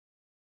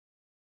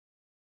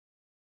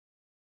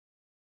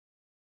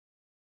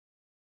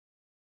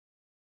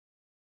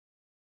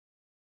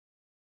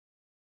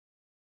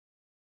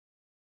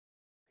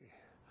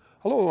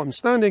Hello, I'm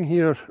standing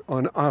here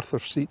on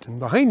Arthur's Seat, and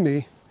behind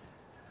me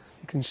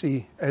you can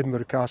see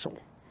Edinburgh Castle.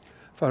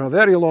 For a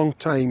very long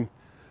time,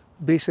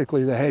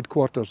 basically the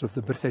headquarters of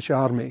the British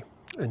Army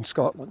in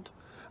Scotland,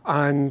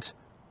 and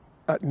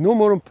at no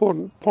more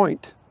important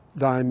point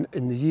than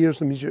in the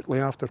years immediately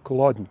after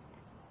Culloden,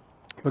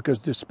 because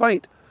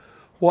despite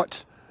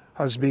what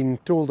has been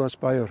told us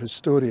by our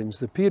historians,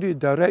 the period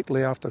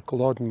directly after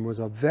Culloden was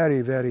a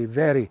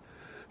very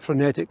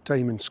frenetic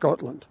time in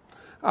Scotland,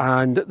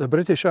 and the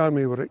British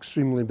Army were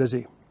extremely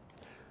busy.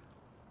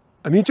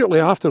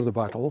 Immediately after the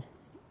battle,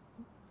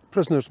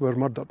 prisoners were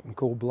murdered in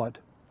cold blood,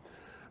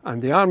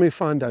 and the army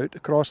fanned out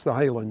across the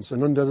Highlands,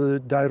 and under the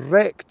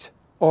direct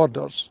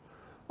orders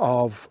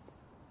of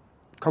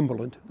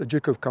Cumberland, the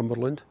Duke of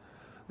Cumberland,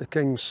 the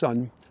King's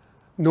son,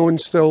 known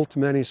still to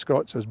many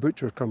Scots as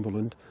Butcher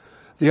Cumberland,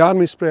 the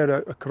army spread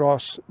out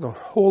across the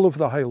whole of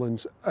the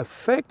Highlands,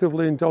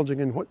 effectively indulging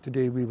in what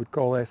today we would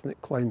call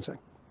ethnic cleansing.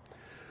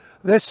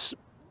 This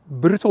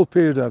brutal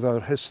period of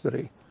our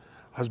history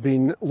has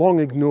been long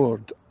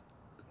ignored,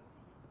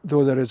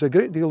 though there is a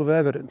great deal of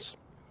evidence.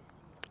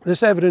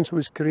 This evidence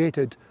was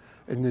created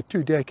in the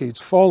 2 decades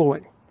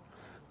following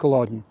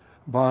Culloden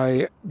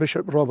by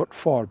Bishop Robert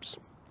Forbes,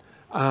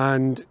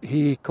 and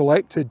he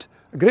collected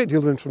a great deal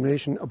of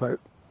information about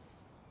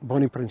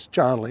Bonnie Prince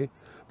Charlie,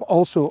 but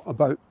also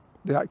about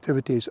the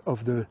activities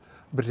of the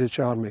British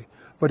Army.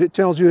 But it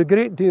tells you a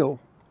great deal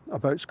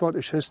about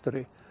Scottish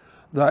history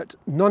that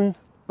none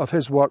of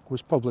his work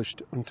was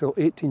published until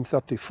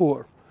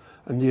 1834,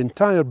 and the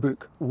entire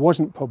book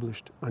wasn't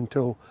published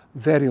until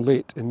very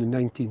late in the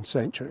 19th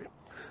century,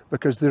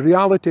 because the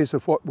realities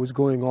of what was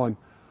going on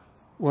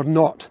were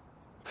not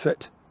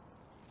fit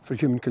for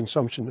human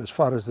consumption as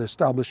far as the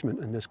establishment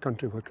in this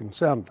country were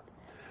concerned.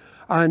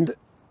 And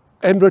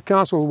Edinburgh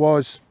Castle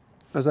was,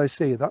 as I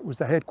say, that was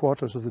the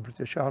headquarters of the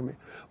British Army.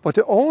 But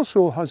it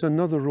also has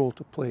another role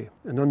to play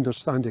in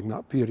understanding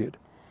that period,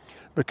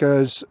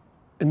 because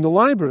in the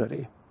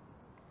library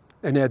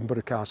in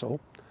Edinburgh Castle,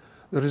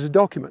 there is a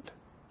document.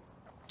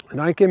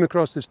 And I came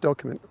across this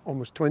document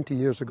almost 20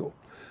 years ago,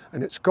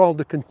 and it's called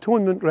the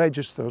Cantonment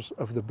Registers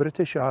of the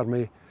British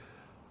Army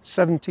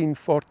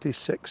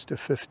 1746 to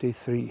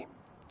 53.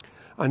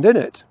 And in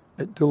it,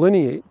 it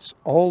delineates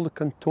all the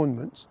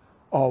cantonments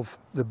of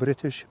the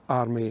British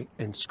Army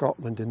in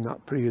Scotland in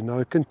that period. Now,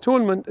 a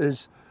cantonment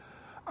is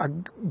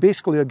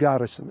basically a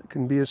garrison. It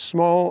can be as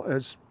small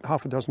as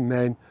half a dozen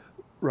men,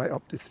 right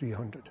up to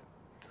 300.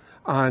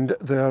 And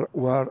there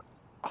were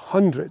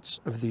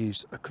hundreds of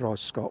these across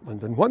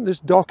Scotland. And what this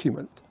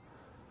document,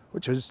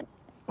 which has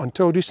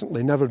until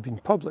recently never been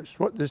published,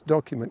 what this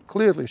document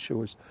clearly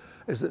shows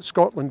is that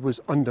Scotland was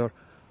under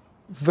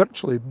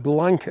virtually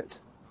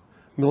blanket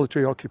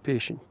military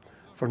occupation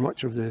for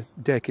much of the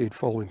decade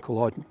following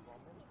Culloden.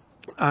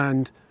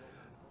 And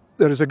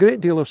there is a great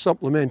deal of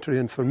supplementary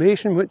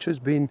information which has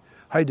been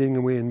hiding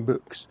away in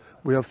books.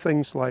 We have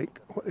things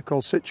like what they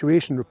call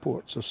situation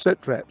reports, or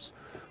sit-reps,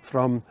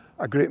 from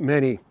a great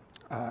many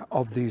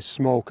of these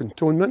small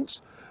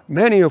cantonments,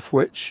 many of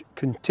which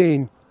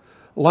contain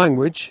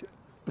language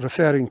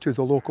referring to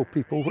the local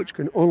people, which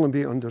can only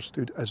be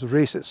understood as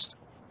racist.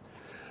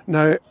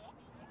 Now,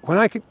 when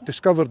I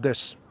discovered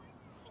this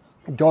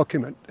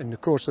document in the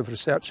course of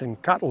researching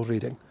cattle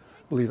raiding,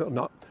 believe it or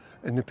not,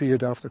 in the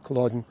period after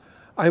Culloden,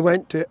 I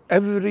went to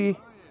every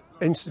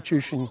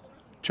institution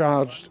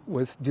charged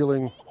with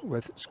dealing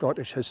with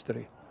Scottish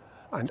history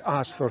and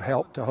asked for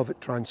help to have it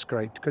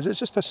transcribed, because it's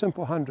just a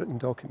simple handwritten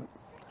document.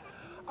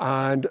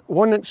 And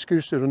one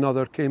excuse or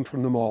another came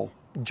from them all,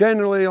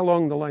 generally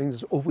along the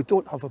lines, oh, we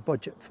don't have a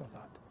budget for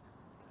that.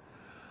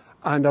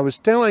 And I was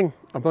telling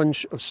a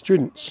bunch of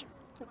students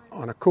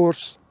on a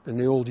course in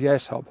the old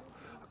Yes Hub,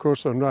 a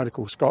course on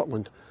Radical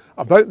Scotland,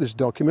 about this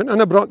document,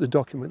 and I brought the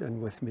document in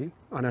with me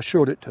and I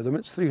showed it to them.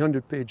 It's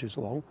 300 pages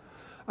long,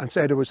 and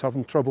said I was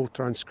having trouble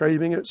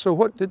transcribing it. So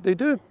what did they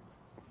do?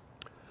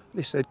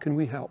 They said, can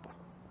we help?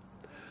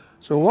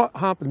 So what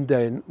happened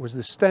then was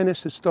the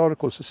Stennis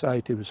Historical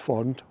Society was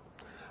formed,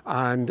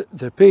 and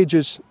the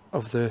pages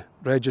of the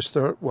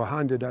register were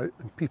handed out,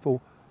 and people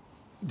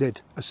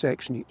did a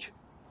section each.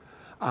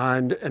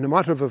 And in a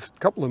matter of a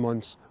couple of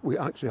months, we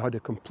actually had a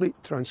complete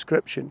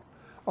transcription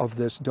of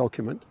this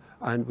document,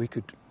 and we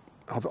could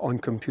have it on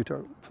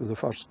computer for the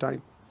first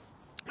time.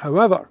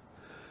 However,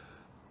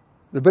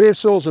 the brave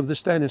souls of the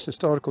Stennis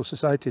Historical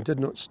Society did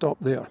not stop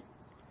there,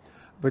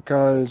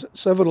 because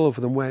several of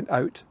them went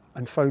out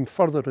and found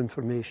further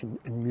information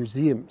in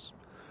museums,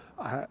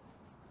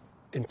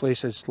 in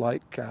places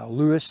like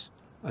Lewis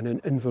and in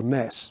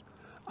Inverness,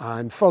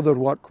 and further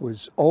work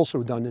was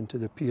also done into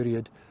the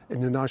period in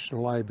the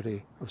National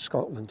Library of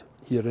Scotland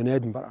here in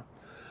Edinburgh.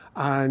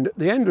 And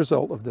the end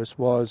result of this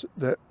was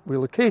that we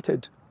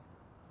located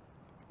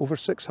over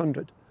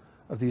 600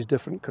 of these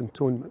different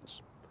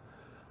cantonments.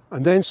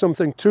 And then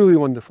something truly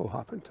wonderful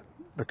happened,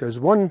 because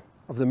one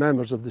of the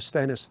members of the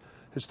Stennis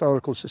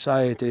Historical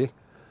Society,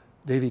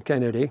 Davy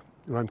Kennedy,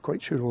 who I'm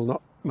quite sure will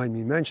not mind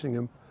me mentioning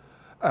him,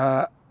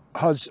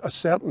 has a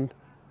certain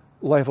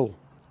level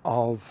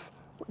of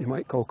what you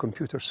might call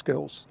computer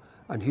skills.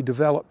 and he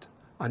developed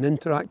an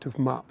interactive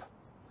map.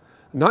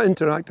 And that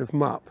interactive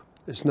map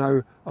is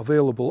now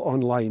available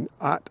online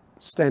at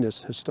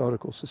Stennis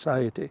Historical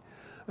Society.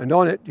 And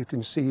on it you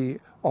can see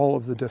all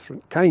of the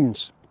different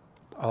kinds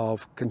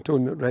of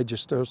cantonment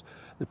registers,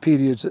 the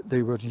periods that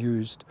they were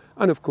used,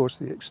 and of course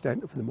the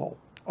extent of them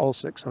all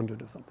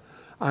 600 of them.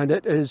 And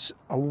it is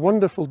a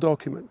wonderful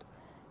document,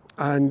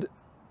 and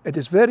it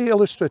is very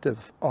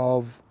illustrative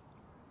of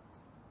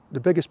the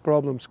biggest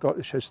problem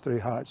Scottish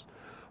history has,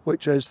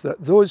 which is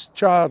that those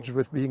charged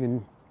with being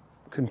in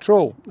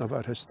control of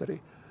our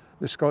history,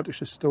 the Scottish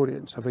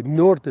historians, have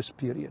ignored this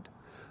period.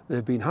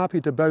 They've been happy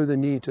to bow the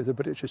knee to the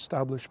British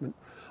establishment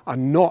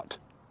and not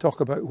talk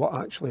about what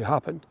actually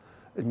happened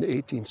in the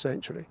 18th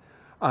century.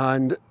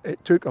 And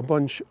it took a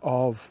bunch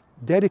of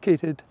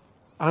dedicated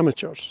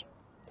amateurs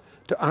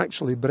to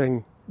actually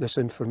bring this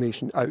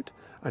information out.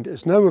 And it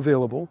is now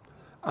available,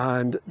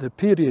 and the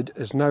period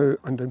is now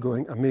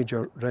undergoing a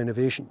major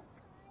renovation.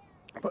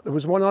 But there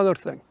was one other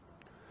thing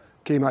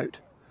came out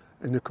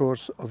in the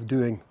course of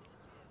doing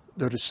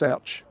the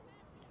research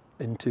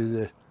into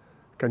the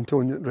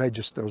cantonment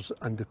registers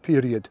and the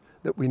period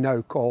that we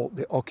now call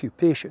the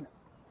occupation.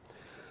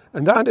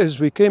 And that is,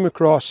 we came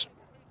across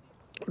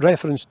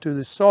reference to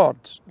the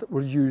swords that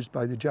were used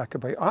by the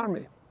Jacobite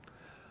army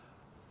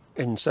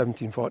in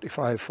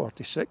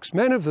 1745-46.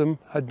 Many of them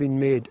had been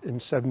made in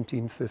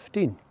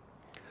 1715.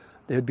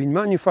 They had been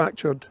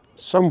manufactured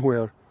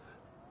somewhere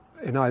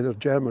in either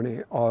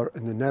Germany or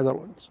in the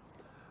Netherlands,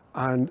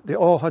 and they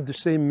all had the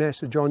same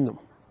message on them.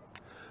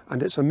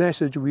 And it's a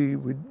message we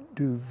would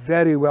do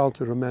very well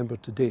to remember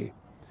today,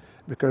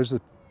 because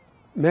the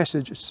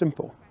message is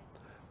simple: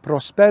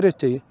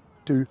 prosperity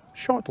to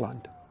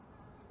Scotland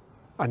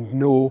and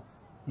no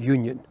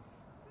union.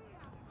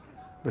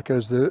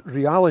 Because the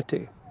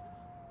reality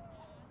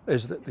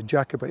is that the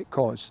Jacobite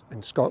cause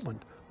in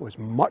Scotland was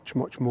much,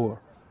 much more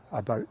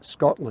about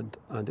Scotland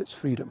and its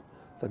freedom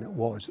than it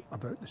was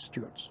about the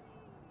Stuarts.